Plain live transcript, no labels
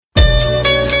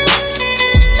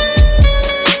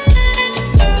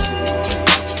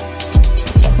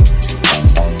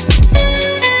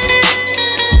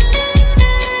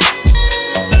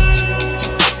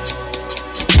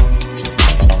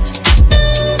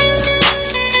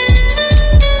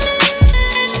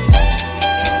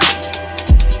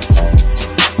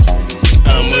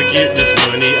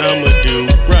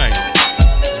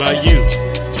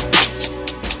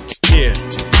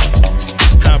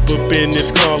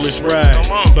flawless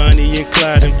ride. Bonnie and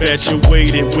Clyde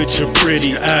infatuated with your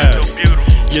pretty eyes.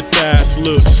 Your thighs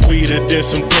look sweeter than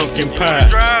some pumpkin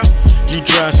pie. You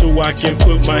dry so I can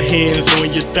put my hands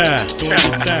on your thigh.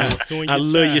 I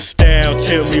love your style,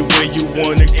 tell me where you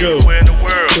wanna go.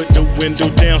 Put the window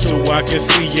down so I can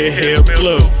see your hair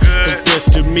blow.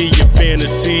 Confess to me your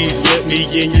fantasies, let me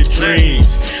in your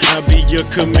dreams. I'll be your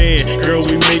command, girl,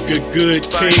 we make a good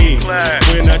team.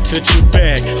 When I touch your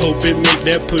back, hope it make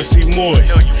that pussy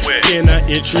moist. Can I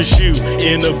interest you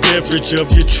in a beverage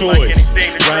of your choice?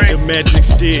 Ride the magic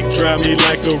stick, drive me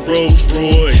like a Rolls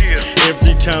Royce.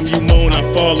 Every time you moan, I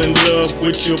fall in love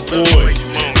with your voice.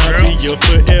 I'll be your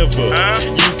forever,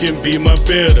 you can be my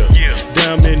better.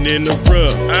 Diamond in the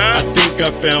rough, I think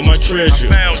I found my treasure.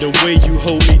 The way you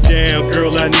hold me down,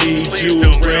 girl, I need you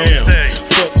around.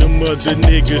 Fuck them other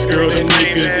niggas, girl, them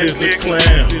niggas is a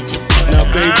clown. Now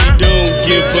baby, don't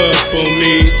give up on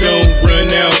me, don't run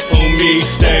out on me,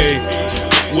 stay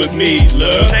with me,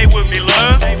 love.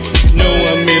 Know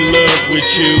I'm in love with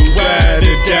you, ride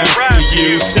or die for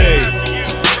you, stay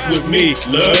with me,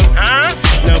 love.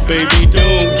 Now baby,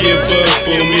 don't give up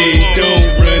on me, don't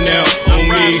run out on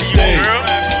me, stay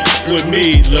with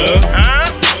me, love.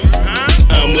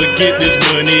 I'ma get this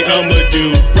money, I'ma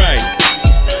do right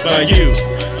by you.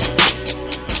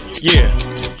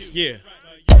 Yeah.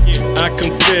 I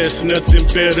confess, nothing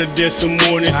better than some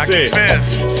morning sex.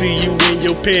 See you in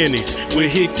your panties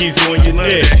with hickeys on your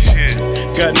neck.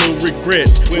 Got no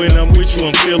regrets, when I'm with you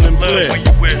I'm feeling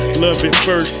blessed. Love at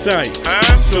first sight,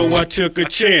 so I took a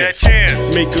chance.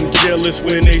 Make them jealous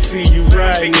when they see you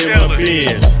riding in my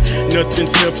Benz. Nothing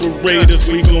separate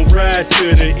us, we gon' ride to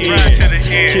the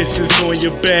end. Kisses on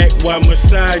your back while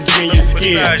massaging your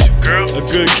skin. A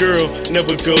good girl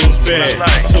never goes bad,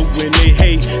 so when they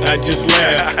hate, I just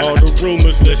laugh. All the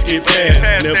rumors, let's get past.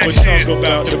 Never talk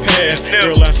about the past.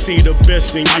 Girl, I see the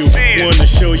best in you. Wanna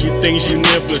show you things you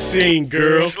never seen,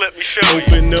 girl.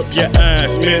 Open up your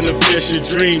eyes, manifest your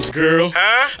dreams, girl.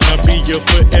 I'll be your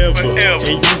forever, and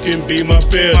you can be my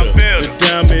better. The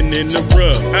diamond in the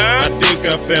rough, I think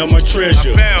I found my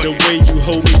treasure. The way you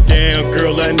hold me down,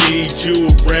 girl, I need you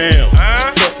around.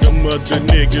 Fuck them other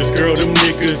niggas, girl, them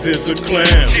niggas is a clown.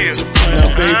 Now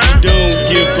baby, don't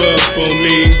give up on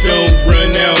me, don't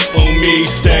run out on me,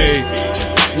 stay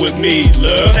with me,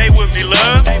 love.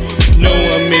 Know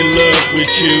I'm in love with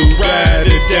you, ride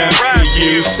or die for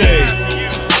you, stay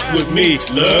with me,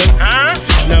 love.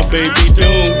 Now baby,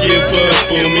 don't give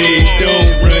up on me, don't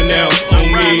run out on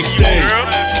me, stay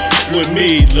with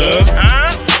me, love.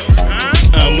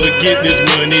 I'ma get this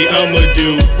money, I'ma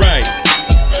do right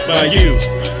by you.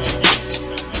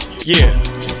 Yeah.